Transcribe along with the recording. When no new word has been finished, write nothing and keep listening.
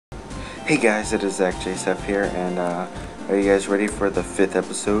Hey guys, it is ZachJSF here, and are you guys ready for the 5th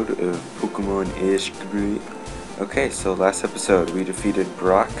episode of Pokemon Ishgri? Okay, so last episode we defeated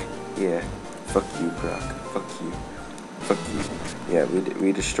Brock. Yeah, fuck you, Brock. Fuck you. Fuck you. Yeah,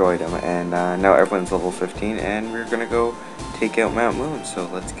 we destroyed him, and now everyone's level 15, and we're gonna go take out MT.MOON, so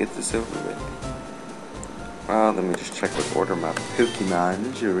let's get this over with. Let me just check what order my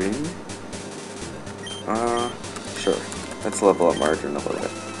Pokemon are in. Sure. Let's level up Margarine a little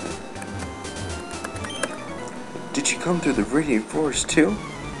bit. Did you come through the Viridian Forest too?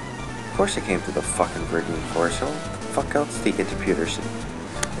 Of course I came through the fucking Viridian Forest. How the fuck else do you get to Pewter City?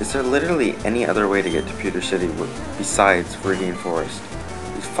 Is there literally any other way to get to Pewter City besides Viridian Forest?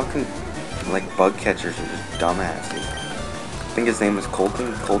 These fucking, like, bug catchers are just dumbasses. I think his name is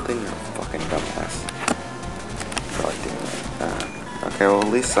Colton. Colton, you're a fucking dumbass. God damn it. Okay, well at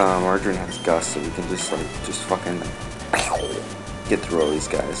least Margarine has Gust, so we can just, like, fucking get through all these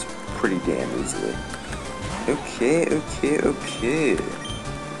guys pretty damn easily. Okay.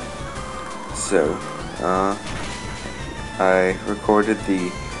 So, I recorded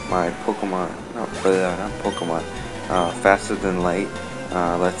my Pokemon, not Pokemon, Faster Than Light,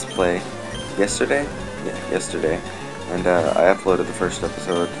 Let's Play yesterday? Yeah, yesterday. And, I uploaded the first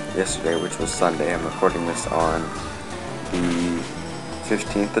episode yesterday, which was Sunday. I'm recording this on the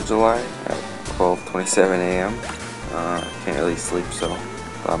 15th of July at 12:27 a.m. Can't really sleep, so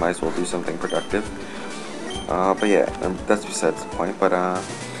I might as well do something productive. But yeah, that's besides the point, but,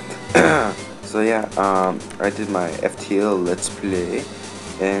 so yeah, I did my FTL Let's Play,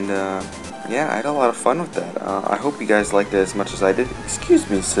 and, yeah, I had a lot of fun with that. I hope you guys liked it as much as I did. Excuse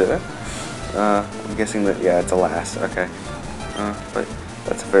me, sir. I'm guessing that, yeah, it's a lass, okay. But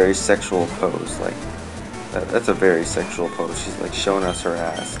that's a very sexual pose, like, that's a very sexual pose. She's, like, showing us her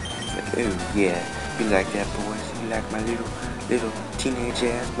ass. It's like, oh, yeah, you like that, boys? You like my little teenage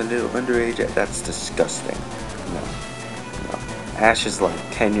ass, my little underage ass? That's disgusting. No. Ash is like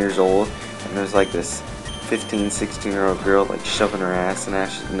 10 years old, and there's like this 15, 16-year-old girl like shoving her ass in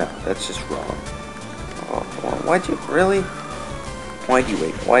Ash. No, that's just wrong. Oh, come on. Why'd you, really? Why'd you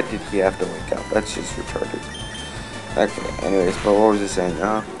wait? Why did he have to wake up? That's just retarded. Okay, anyways, but what was I saying?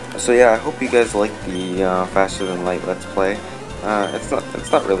 So yeah, I hope you guys like the Faster Than Light Let's Play. It's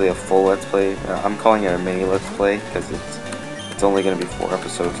not really a full Let's Play. I'm calling it a mini Let's Play because it's only going to be 4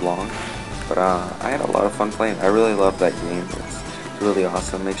 episodes long. But I had a lot of fun playing. I really love that game. It's really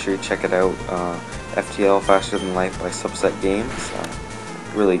awesome. Make sure you check it out. FTL Faster Than Light by Subset Games.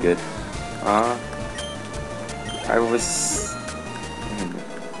 Really good. I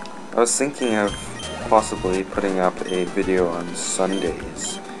was thinking of possibly putting up a video on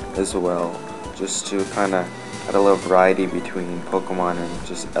Sundays as well, just to kind of add a little variety between Pokemon and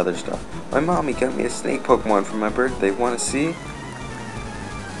just other stuff. My mommy got me a snake Pokemon for my birthday. Want to see?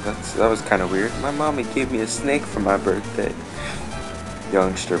 That was kind of weird. My mommy gave me a snake for my birthday.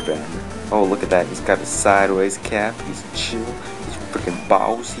 Youngster Ben. Oh, look at that. He's got a sideways cap. He's chill. He's freaking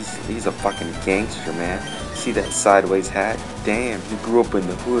boss. He's a fucking gangster, man. See that sideways hat? Damn, he grew up in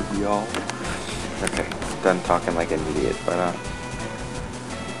the hood, y'all. Okay, done talking like an idiot, but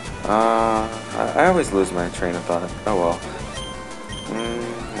I always lose my train of thought. Oh well.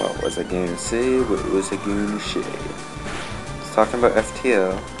 What was I going to say? What was I going to say? Talking about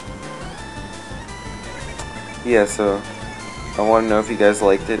FTL. Yeah, so I want to know if you guys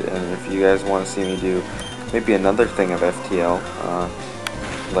liked it, and if you guys want to see me do maybe another thing of FTL,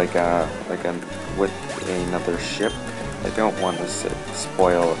 with another ship. I don't want to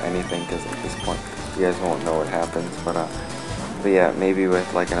spoil anything because at this point you guys won't know what happens. But yeah, maybe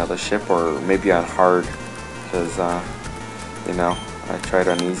with like another ship, or maybe on hard, because you know, I tried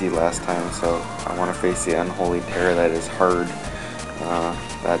on easy last time, so I want to face the unholy terror that is hard.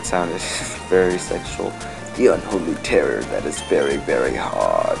 That sounded very sexual. The unholy terror that is very, very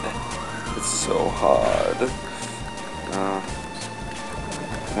hard. It's so hard.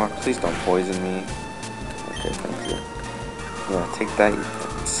 Mark, please don't poison me. Okay, thank you. Yeah, take that, you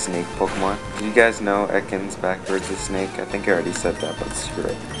snake Pokemon. Did you guys know Ekans backwards is snake? I think I already said that, but screw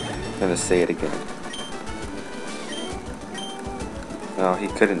it. I'm gonna say it again. No, he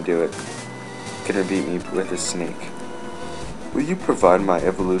couldn't do it. Couldn't beat me with a snake. Will you provide my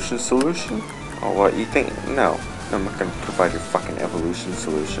evolution solution? Oh, what, you think? No, I'm not gonna provide your fucking evolution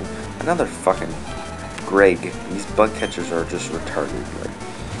solution. Another fucking Greg. These bug catchers are just retarded. Like,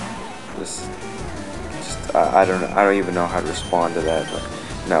 I don't even know how to respond to that. But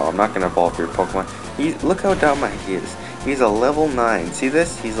no, I'm not gonna evolve your Pokemon. Look how dumb he is. He's a level 9. See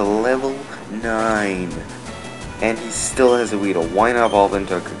this? He's a level 9. And he still has a Weedle. Why not evolve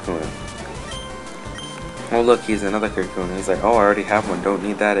into a Cocoon? Oh look, he's another Cocoon. He's like, oh, I already have one, don't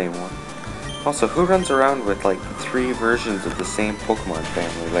need that anymore. Also, who runs around with like 3 versions of the same Pokemon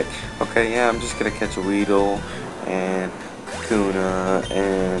family? Like, okay, yeah, I'm just gonna catch a Weedle and Kakuna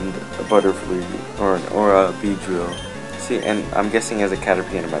and a Butterfree or a Beedrill. See, and I'm guessing he has a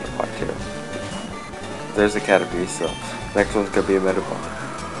Caterpie and a Metapod too. There's a Caterpie, so next one's gonna be a Metapod.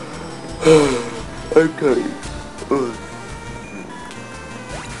 Okay.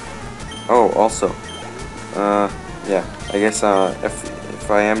 Oh, also, yeah, I guess if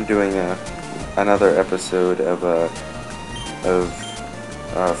I am doing another episode of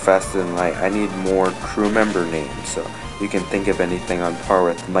Faster Than Light, I need more crew member names. So you can think of anything on par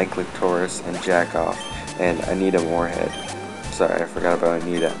with Mike Lictoris and Jack Off and Anita Moorhead. Sorry, I forgot about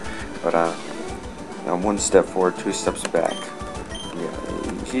Anita, but I'm 1 step forward, 2 steps back. Yeah,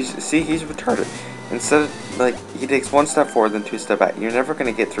 he's retarded. Instead of, like, he takes 1 step forward, then 2 steps back. You're never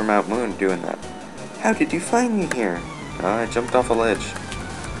gonna get through MT.MOON doing that. How did you find me here? I jumped off a ledge.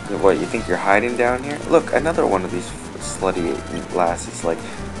 What, you think you're hiding down here? Look, another one of these slutty lasses, like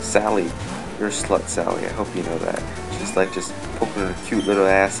Sally. You're a slut, Sally. I hope you know that. She's like just poking her cute little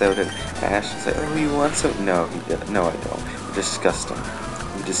ass out at Ash and say, "Oh, you want some?" No, he didn't. No, I don't. You're disgusting.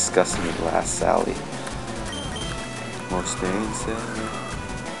 You disgusting lass, Sally. Mustang Sally.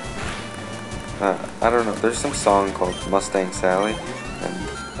 I don't know. There's some song called Mustang Sally, and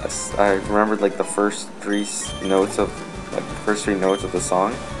I remembered like the first 3 notes of the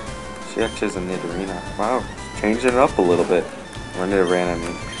song. She actually has a Nidorina. Wow, changing it up a little bit. Or Nidorina, I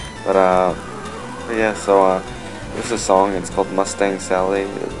mean. But yeah. So there's a song. It's called Mustang Sally. I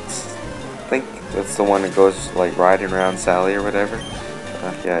think it's the one that goes like riding around Sally or whatever.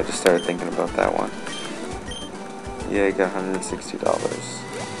 Yeah, I just started thinking about that one. Yeah, I got $160.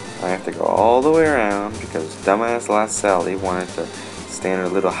 I have to go all the way around because dumbass last Sally wanted to stay in her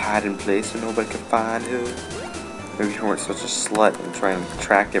little hiding place where nobody could find her. Maybe you weren't such a slut and try and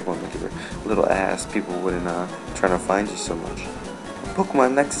attract everyone with your little ass. People wouldn't try to find you so much.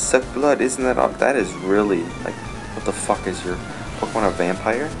 Pokemon likes to suck blood, isn't that all? That is really, like, what the fuck is your Pokemon a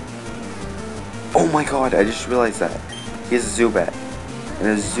vampire? Oh my god, I just realized that. He has a Zubat. And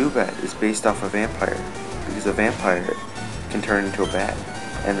a Zubat is based off a vampire. Because a vampire can turn into a bat.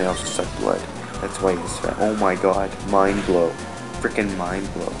 And they also suck blood. That's why he's fat. Oh my god, mind blow. Freaking mind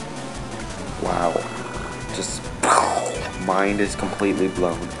blow. Wow. Just, mind is completely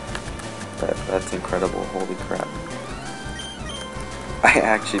blown. That's incredible, holy crap. I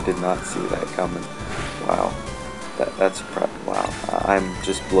actually did not see that coming. Wow. That's wow. I'm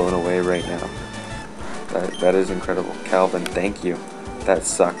just blown away right now. That is incredible. Calvin, thank you. That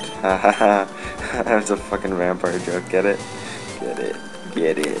sucked. Hahaha. That was a fucking vampire joke. Get it? Get it.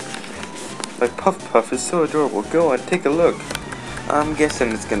 Get it. Like Puff Puff is so adorable. Go on, take a look. I'm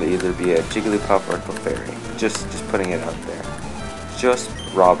guessing it's gonna either be a Jigglypuff or a Clefairy. Just putting it out there. Just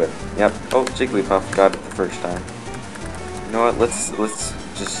Robin. Yep. Oh, Jigglypuff got it the first time. You know what? Let's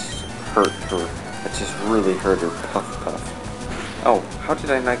just hurt her. Let's just really hurt her. Puff Puff. Oh, how did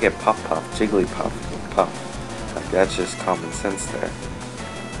I not get Puff Puff? Jigglypuff. Puff. Like, that's just common sense there.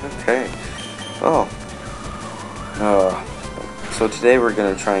 Okay. Oh. So today we're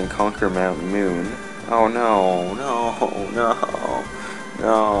gonna try and conquer MT.MOON. Oh no, no, no, no,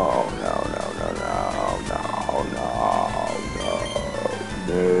 no, no, no, no.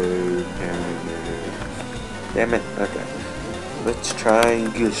 Damn it. Okay. Let's try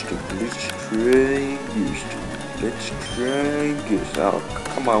and get it. Oh,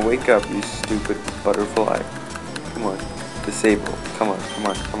 come on, wake up, you stupid butterfly. Come on. Disable. Come on. Come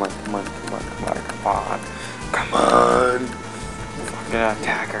on. Fucking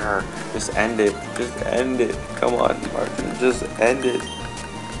attack her. Just end it. Come on, Martin. Just end it.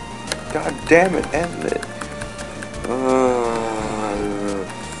 God damn it, end it.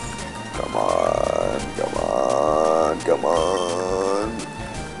 Come on.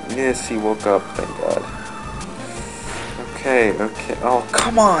 Yes, he woke up, thank God. Okay. Oh,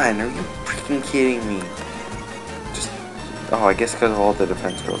 come on. Are you freaking kidding me? Oh, I guess because of all the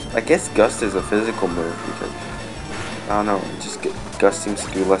defense curls. I guess Gust is a physical move because, I don't know, Gust seems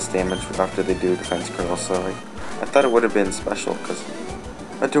to do less damage after they do a defense curl, so I thought it would have been special because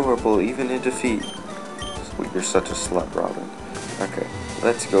adorable even in defeat. You're such a slut, Robin. Okay,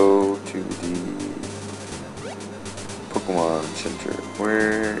 let's go to the Pokemon Center.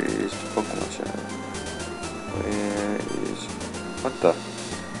 Where is the Pokemon Center? What the?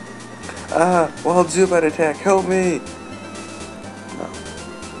 Wild Zubat attack, help me! No.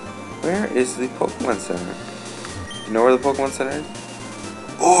 Where is the Pokemon Center? You know where the Pokemon Center is?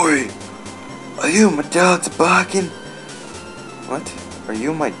 Oi! Are you my dog's barking? What? Are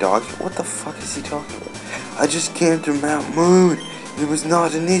you my dog? What the fuck is he talking about? I just came through MT.MOON. It was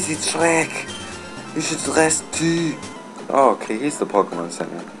not an easy track. You should rest too. Oh, okay, he's the Pokemon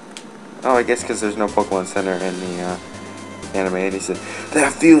Center. Oh, I guess because there's no Pokemon Center in the anime, and he said,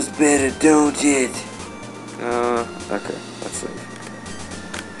 "That feels better, don't it?" Okay, let's see.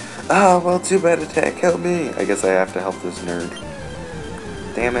 Ah, well, too bad, attack, help me. I guess I have to help this nerd.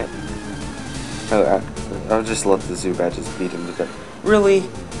 Damn it. I'll just let the Zubat just beat him to death. Really?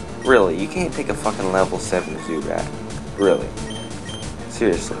 Really? You can't take a fucking level 7 Zubat. Really?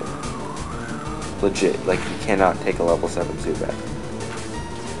 Seriously. Legit. Like, you cannot take a level 7 Zubat.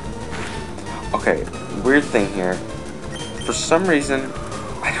 Okay, weird thing here. For some reason,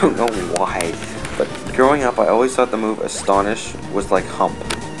 I don't know why, but growing up, I always thought the move Astonish was like Hump.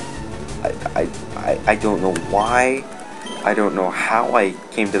 I don't know why. I don't know how I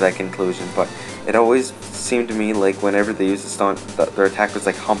came to that conclusion, but it always seemed to me like whenever they used Astonish, their attack was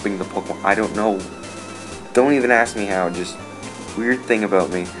like humping the Pokemon. I don't know. Don't even ask me how. Just weird thing about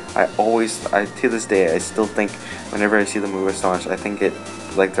me. To this day, I still think whenever I see the move Astonish, I think it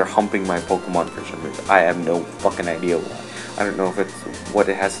like they're humping my Pokemon for some reason. I have no fucking idea why. I don't know if it's what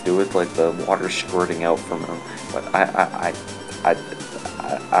it has to do with, like the water squirting out from them, but I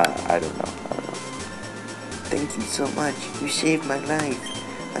don't know. Thank you so much. You saved my life.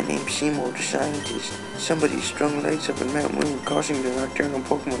 My name's Seymour the Scientist. Somebody strung lights up in MT.MOON, causing the nocturnal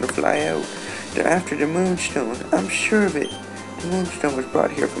Pokemon to fly out. They're after the Moonstone. I'm sure of it. The Moonstone was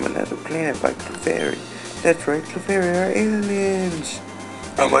brought here from another planet by Clefairy. That's right, Clefairy are aliens.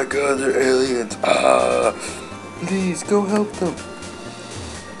 Oh my god, they're aliens. Please, go help them.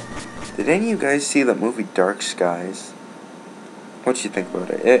 Did any of you guys see that movie Dark Skies? What do you think about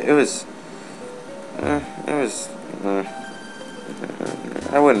it? It was...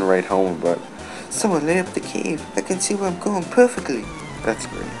 I wouldn't write home, but... Someone lit up the cave. I can see where I'm going perfectly. That's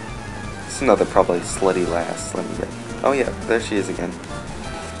great. It's another probably slutty lass. Let me get... Oh yeah, there she is again.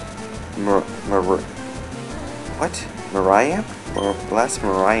 What? Mariam? Or last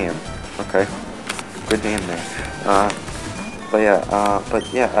Mariam. Okay. Good name there. But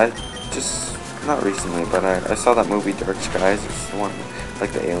yeah, I just... Not recently, but I saw that movie Dark Skies. It's the one,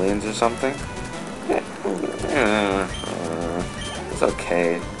 like the aliens or something. It's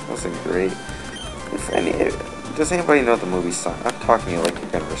okay. It wasn't great. Does anybody know the movie Signs? I'm talking to you like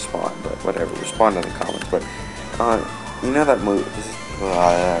you're gonna respond, but whatever. Respond in the comments. But you know that movie?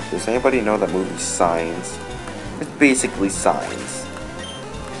 Does anybody know that movie Signs? It's basically Signs.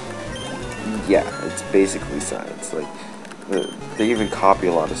 Yeah, it's basically Signs. Like they even copy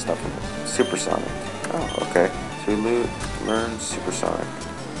a lot of stuff from it. Supersonic. Oh, okay. So we learn Supersonic.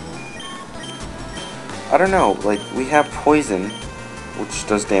 I don't know, like, we have Poison, which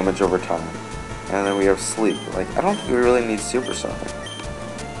does damage over time, and then we have Sleep. Like, I don't think we really need Supersonic.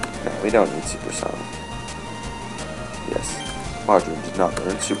 No, we don't need Supersonic. Yes, Marjorie did not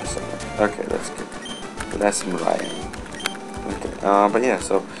learn Supersonic. Okay, that's good. But that's Mariah. Okay, but yeah,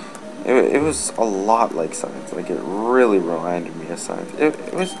 so, it was a lot like Science. Like, it really reminded me of Science. It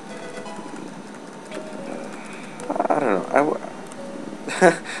was... I don't know,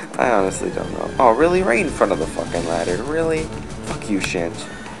 I honestly don't know. Oh, really? Right in front of the fucking ladder? Really? Fuck you, Shanch.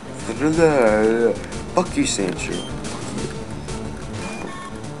 Fuck you, Sandshrew.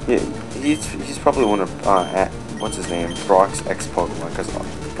 Yeah, he's probably one of, what's his name? Brock's ex-Pokemon, because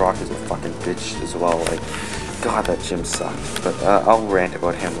Brock is a fucking bitch as well. Like, God, that gym sucks. But, I'll rant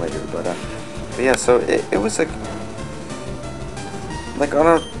about him later. But yeah, so it was like on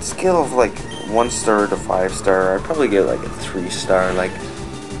a scale of, like, 1 star to 5 star, I'd probably get like a 3 star. Like,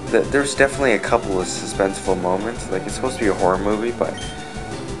 there's definitely a couple of suspenseful moments. Like, it's supposed to be a horror movie, but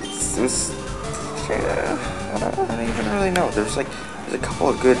I don't even really know. There's a couple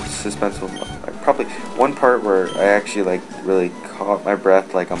of good suspenseful moments. Like, probably one part where I actually like really caught my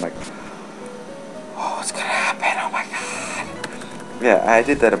breath. Like, I'm like, oh, what's gonna happen? Oh my god. Yeah, I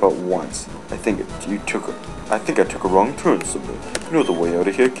did that about once. I think I took a wrong turn somewhere. You know the way out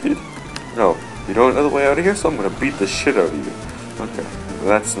of here, kid? No, you don't know the way out of here, so I'm gonna beat the shit out of you. Okay,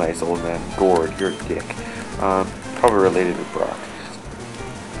 that's nice, old man. Gord, you're a dick. Probably related to Brock.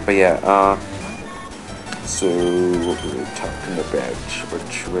 But yeah, so what were we talking about? What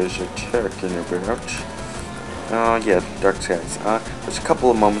was I talking about? Yeah, Dark Skies. There's a couple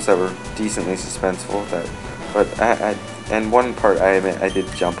of moments that were decently suspenseful, but and one part I admit I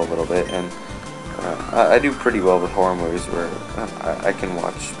did jump a little bit, and I do pretty well with horror movies where I can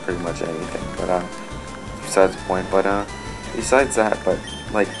watch pretty much anything, but besides the point. But besides that, but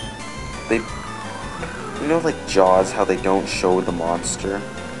like you know, like Jaws, how they don't show the monster,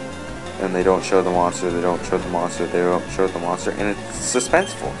 and they don't show the monster, they don't show the monster, they don't show the monster, and it's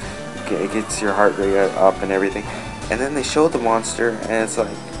suspenseful. It gets your heart rate up and everything. and then they show the monster, and it's like,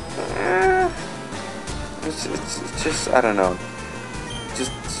 it's just, I don't know.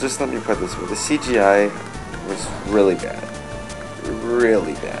 Just let me put it this way: the CGI was really bad,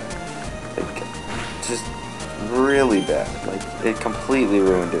 really bad, like, just really bad. Like, it completely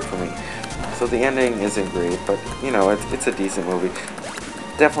ruined it for me. So the ending isn't great, but you know, it's a decent movie.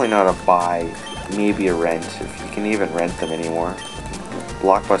 Definitely not a buy, maybe a rent, if you can even rent them anymore.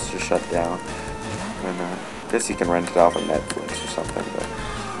 Blockbuster shut down, and I guess you can rent it off of Netflix or something.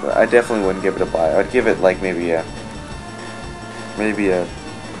 But I definitely wouldn't give it a buy. I'd give it like maybe a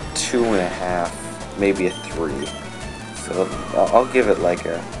 2.5, maybe a 3. So I'll give it like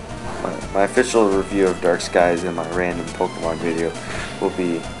my official review of Dark Skies in my random Pokemon video will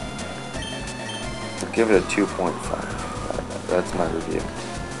be, I'll give it a 2.5. That's my review.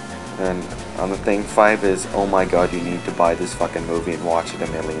 And on the thing, 5 is, oh my god, you need to buy this fucking movie and watch it a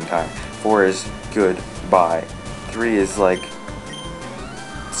million times. 4 is good, buy. 3 is like,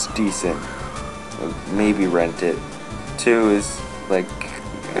 it's decent, maybe rent it. 2 is like,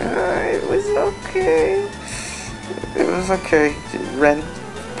 it was okay. It was okay. Rent,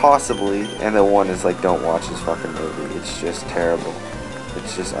 possibly. And then 1 is like, don't watch this fucking movie. It's just terrible.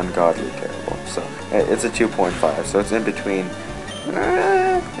 It's just ungodly terrible. So it's a 2.5. So it's in between.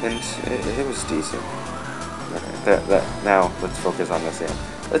 And it was decent. Okay, now let's focus on this end.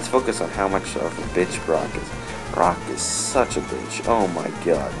 Let's focus on how much of a bitch Brock is. Brock is such a bitch. Oh my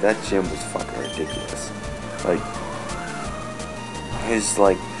god, that gym was fucking ridiculous. Like, his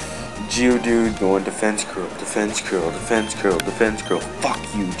like Geodude going defense curl, defense curl, defense curl, defense curl. Fuck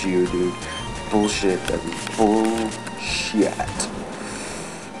you, Geodude. Bullshit. That was bullshit.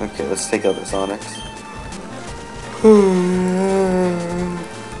 Okay, let's take out this Onyx.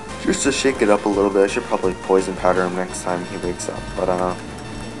 Just to shake it up a little bit. I should probably poison powder him next time he wakes up. But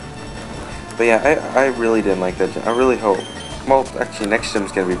yeah, I really didn't like that gym. I really hope. Well, actually, next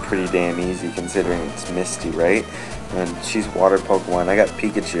gym's gonna be pretty damn easy considering it's Misty, right? And she's water Pokemon. I got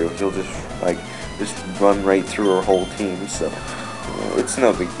Pikachu. He'll just run right through her whole team. So it's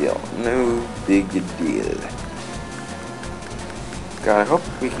no big deal. No big deal. God, I hope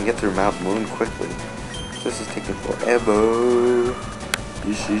we can get through Mount.MOON quickly. This is taking forever.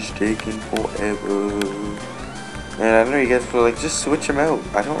 This is taking forever. And I don't know, you guys were like, just switch him out.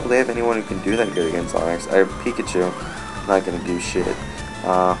 I don't really have anyone who can do that good against Onyx. I have Pikachu. Not gonna do shit.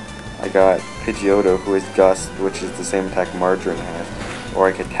 I got Pidgeotto, who is Gust, which is the same attack Margarine has. Or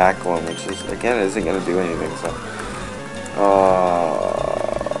I could tackle him, which is, again, isn't gonna do anything, so.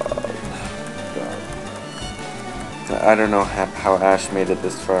 I don't know how Ash made it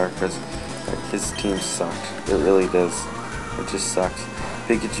this far, because his team sucked. It really does. It just sucks.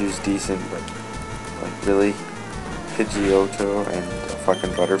 Pikachu's decent, but like, really? Pidgeotto and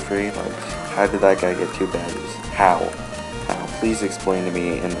fucking Butterfree? Like, how did that guy get 2 badges? How? Please explain to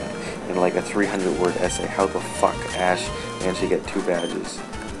me in like a 300-word essay how the fuck Ash managed to get 2 badges.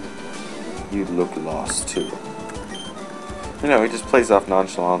 You look lost too. You know, he just plays off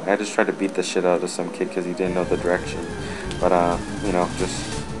nonchalant. I just tried to beat the shit out of some kid because he didn't know the direction. But you know,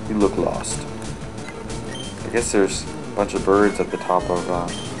 just, you look lost. I guess there's a bunch of birds at the top of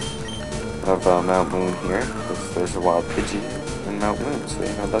Mount.MOON here. There's a wild Pidgey in Mount.MOON, so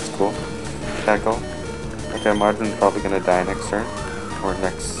you know, that's cool. Tackle. Okay, Martin's probably gonna die next turn, or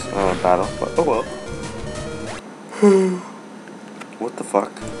next battle, but oh well. What the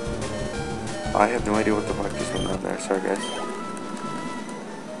fuck? I have no idea what the fuck just went on there, sorry guys.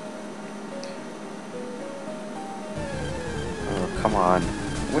 Oh, come on.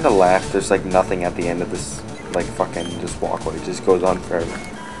 I'm gonna laugh, there's like nothing at the end of this, like fucking just walkway, it just goes on forever.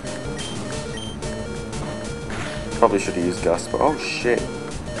 Probably should have used Gust, but oh shit.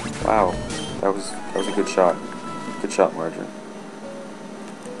 Wow. That was a good shot. Good shot, Margarine.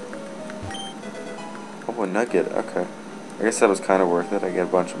 Oh, a nugget. Okay. I guess that was kind of worth it. I get a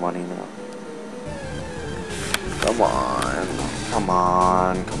bunch of money now. Come on. Come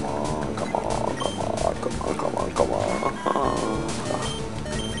on. Come on. Come on. Come on. Come on. Come on. Come on.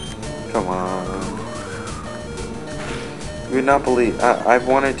 Come on. You would not believe. I've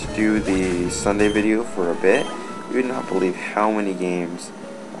wanted to do the Sunday video for a bit. You would not believe how many games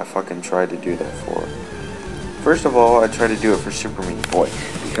I fucking tried to do that for. First of all, I tried to do it for Super Meat Boy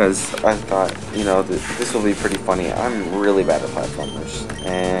because I thought, you know, this will be pretty funny. I'm really bad at platformers,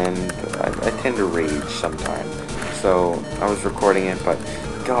 and I tend to rage sometimes. So I was recording it, but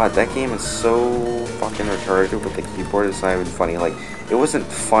God, that game is so fucking retarded with the keyboard. It's not even funny. Like, it wasn't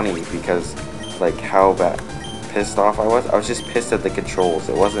funny because, like, how bad pissed off I was. I was just pissed at the controls.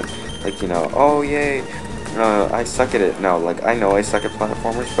 It wasn't like, you know, oh yay. No, I suck at it. No, like, I know I suck at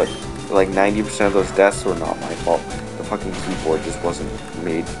platformers, but like 90% of those deaths were not my fault. fucking keyboard just wasn't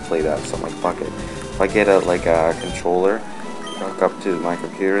made to play that, so I'm like, fuck it. If I get a controller, hook up to my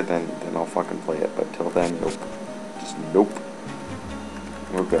computer, then I'll fucking play it. But till then, nope. Just nope.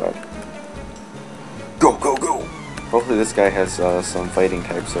 Oh god. Go, go, go! Hopefully this guy has some fighting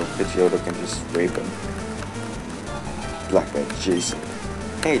type, so Pidgeotto can just rape him. Black guy Jason.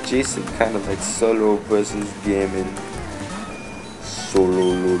 Hey Jason, kind of like solo versus gaming.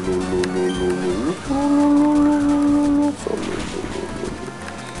 Solo,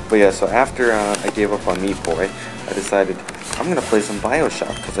 But yeah, so after I gave up on Meat Boy, I decided I'm gonna play some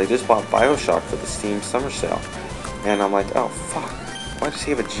Bioshock, because I just bought Bioshock for the Steam Summer Sale. And I'm like, oh fuck, why does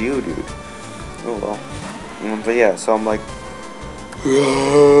he have a Geodude? Oh well. But yeah, so I'm like,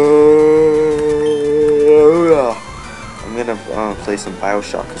 I'm gonna play some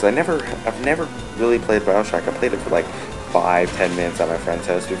Bioshock, because I've never really played Bioshock. I played it for like 5-10 minutes at my friend's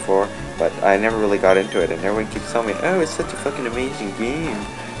house before, but I never really got into it, and everyone keeps telling me, oh, it's such a fucking amazing game.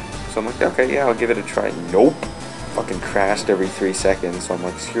 So I'm like, okay, yeah, I'll give it a try. Nope. Fucking crashed every 3 seconds, so I'm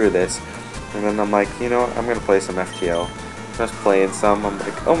like, screw this. And then I'm like, you know what, I'm gonna play some FTL. I was playing some, I'm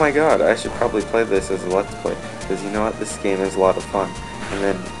like, oh my god, I should probably play this as a Let's Play, because you know what, this game is a lot of fun. And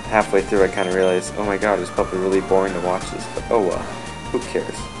then halfway through I kind of realized, oh my god, it's probably really boring to watch this, but oh well, who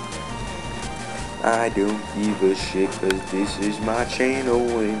cares? I don't give a shit, cause this is my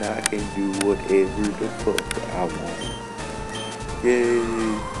channel and I can do whatever the fuck I want. Yay!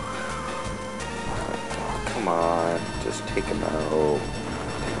 Oh, come on, just take him out.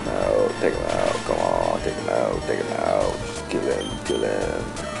 Take him out, come on, take him out. Just kill him.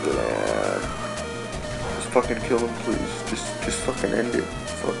 Just fucking kill him, please. Just fucking end it.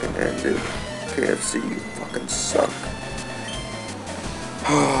 KFC, you fucking suck.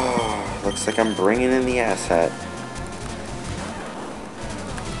 Looks like I'm bringing in the ass hat.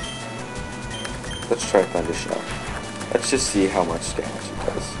 Let's try Thunder Shock. Let's just see how much damage it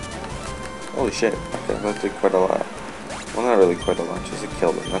does. Holy shit, okay, that did quite a lot. Well, not really quite a lot, just it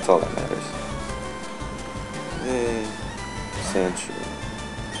killed him, that's all that matters. Yay. Sandshrew.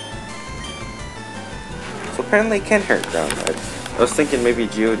 So apparently it can hurt ground type. I was thinking maybe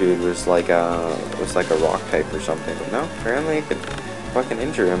Geodude was like a rock type or something, but no, apparently it could fucking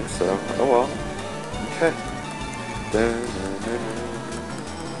injure him, so oh well. Okay.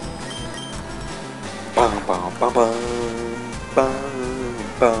 Bum bum bum bum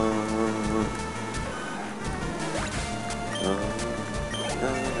bum.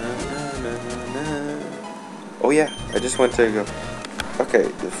 Oh yeah, I just went to go. Okay,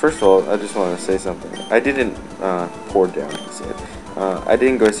 first of all, I just want to say something. I didn't pour down. I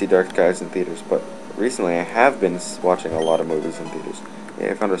didn't go see Dark Skies in theaters, but recently I have been watching a lot of movies in theaters.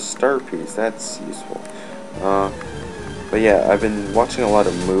 Yeah, I found a star piece. That's useful. But yeah, I've been watching a lot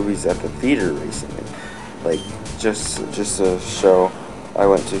of movies at the theater recently. Like just a show. I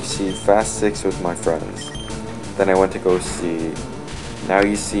went to see Fast 6 with my friends. Then I went to go see Now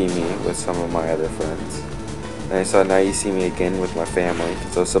You See Me with some of my other friends. And I saw Now You See Me again with my family,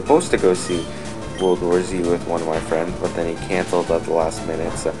 because I was supposed to go see World War Z with one of my friends, but then he canceled at the last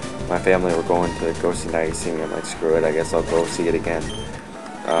minute, so my family were going to go see Now You See Me. I'm like, screw it, I guess I'll go see it again.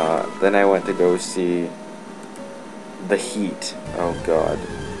 Then I went to go see The Heat. Oh god,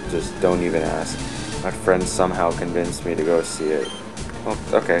 just don't even ask. My friend somehow convinced me to go see it. Well,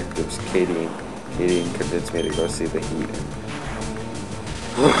 okay, it was Katie. Katie convinced me to go see The Heat.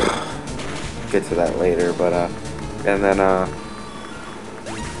 Get to that later, but and then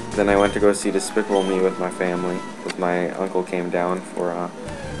I went to go see Despicable Me with my family. Because my uncle came down for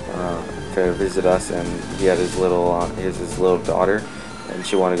to visit us, and he had his little daughter, and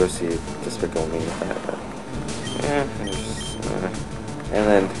she wanted to go see Despicable Me with that. But, yeah, and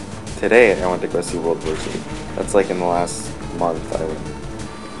then today I went to go see World War Z. That's like in the last month.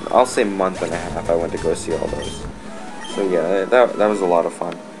 I'll say month and a half. I went to go see all those. So yeah, that was a lot of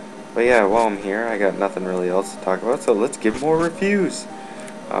fun. But yeah, while I'm here, I got nothing really else to talk about, so let's give more reviews.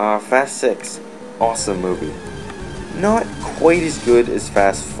 Fast 6, awesome movie. Not quite as good as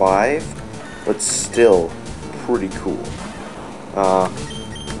Fast 5, but still pretty cool.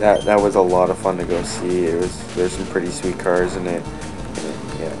 That was a lot of fun to go see. There's some pretty sweet cars in it.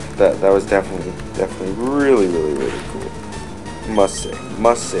 Yeah, that was definitely really cool.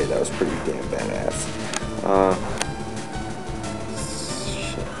 Must say that was pretty damn badass.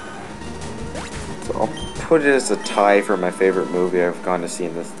 I'll put it as a tie for my favorite movie I've gone to see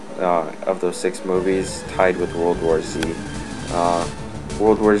in this of those 6 movies, tied with World War Z.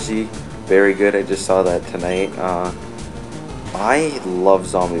 World War Z, very good. I just saw that tonight. I love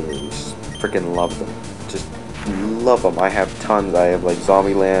zombie movies. Freaking love them. Just love them. I have tons. I have like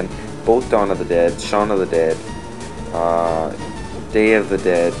Zombieland, both Dawn of the Dead, Shaun of the Dead, Day of the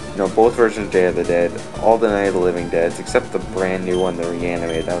Dead. No, both versions of Day of the Dead. All the Night of the Living Deads, except the brand new one, the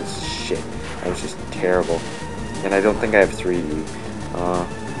Reanimated. That was shit. That was just terrible. And I don't think I have 3D.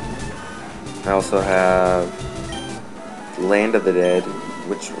 I also have Land of the Dead,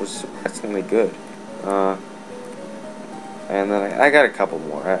 which was surprisingly good. And then I got a couple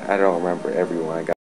more. I don't remember everyone I got.